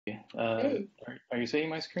Hey. Are you seeing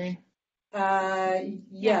my screen?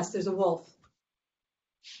 Yes, there's a wolf.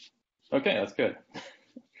 Okay, that's good.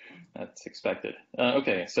 That's expected.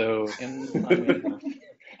 Okay, so in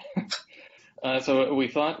so we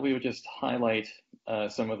thought we would just highlight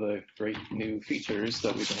some of the great new features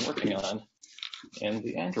that we've been working on in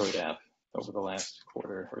the Android app over the last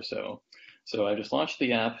quarter or so. So I just launched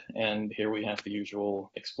the app, and here we have the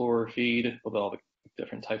usual Explorer feed with all the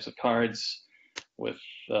different types of cards with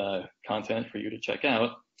content for you to check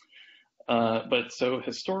out. But so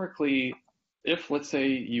historically, if let's say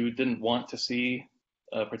you didn't want to see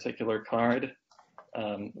a particular card,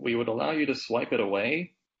 we would allow you to swipe it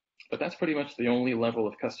away, but that's pretty much the only level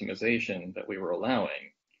of customization that we were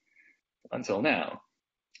allowing until now.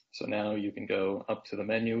 So now you can go up to the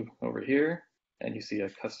menu over here, and you see a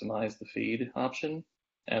customize the feed option.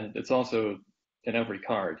 And it's also in every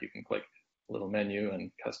card, you can click a little menu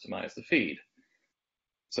and customize the feed.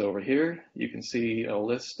 So over here, you can see a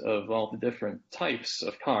list of all the different types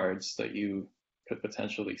of cards that you could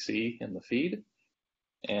potentially see in the feed.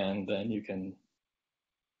 And then you can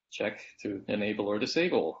check to enable or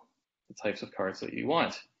disable the types of cards that you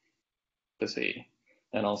want to see.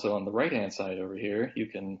 And also on the right-hand side over here, you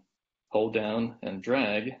can hold down and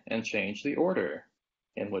drag and change the order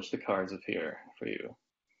in which the cards appear for you.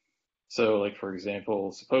 So like, for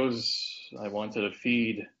example, suppose I wanted a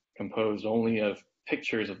feed composed only of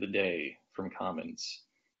pictures of the day from Commons.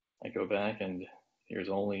 I go back and here's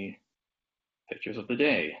only pictures of the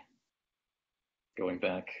day, going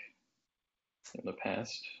back in the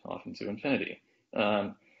past, often to infinity.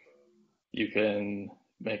 You can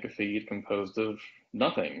make a feed composed of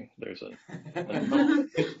nothing. There's a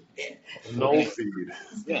null feed.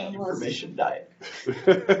 Yeah. Information diet.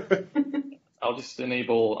 I'll just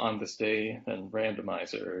enable on this day and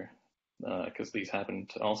randomizer because these happen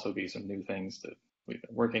to also be some new things that we've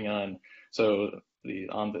been working on. So the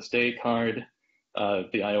on this day card,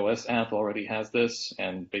 the iOS app already has this,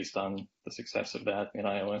 and based on the success of that in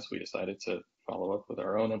iOS, we decided to follow up with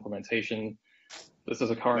our own implementation. This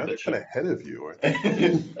is a card that's kind of ahead of you, I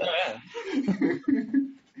think.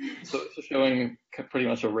 So it's showing pretty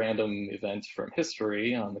much a random event from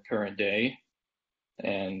history on the current day,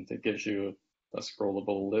 and it gives you a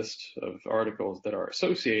scrollable list of articles that are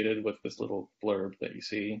associated with this little blurb that you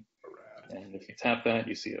see. And if you tap that,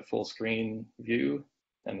 you see a full screen view,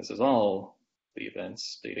 and this is all the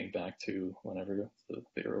events dating back to whenever the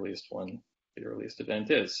earliest event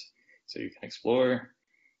is. So you can explore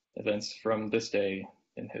events from this day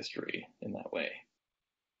in history in that way.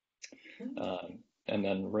 And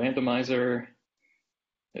then Randomizer,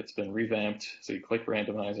 it's been revamped. So you click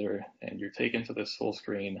Randomizer, and you're taken to this full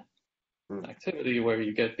screen activity where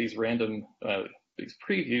you get these random, these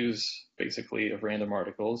previews basically of random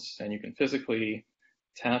articles, and you can physically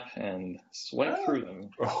tap and swipe through them.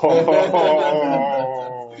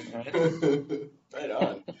 Oh. Right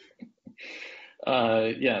on.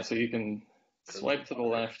 Yeah, so you can swipe to the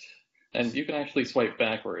left, and you can actually swipe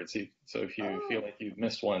backwards. So if you feel like you've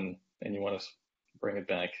missed one and you want to bring it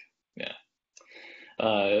back, yeah.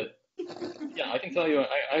 Yeah, I can tell you,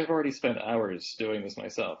 I've already spent hours doing this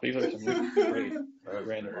myself. These are some really great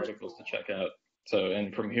random articles to check out. So,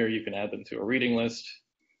 and from here you can add them to a reading list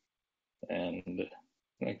and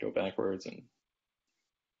go backwards, and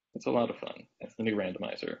it's a lot of fun. It's the new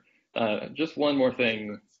randomizer. Just one more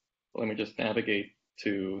thing. Let me just navigate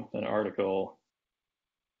to an article.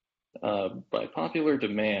 By popular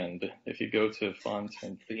demand, if you go to font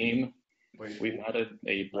and theme, we've added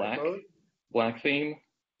a black theme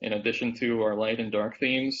in addition to our light and dark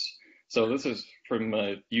themes. So this is from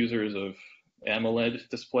users of AMOLED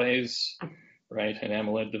displays, right? And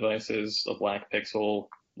AMOLED devices, a black pixel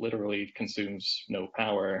literally consumes no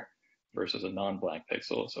power versus a non-black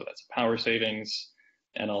pixel. So that's power savings.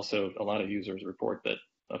 And also a lot of users report that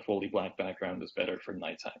a fully black background is better for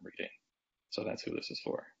nighttime reading. So that's who this is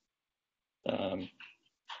for. All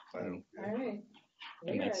right.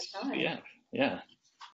 And that's the app. Yeah.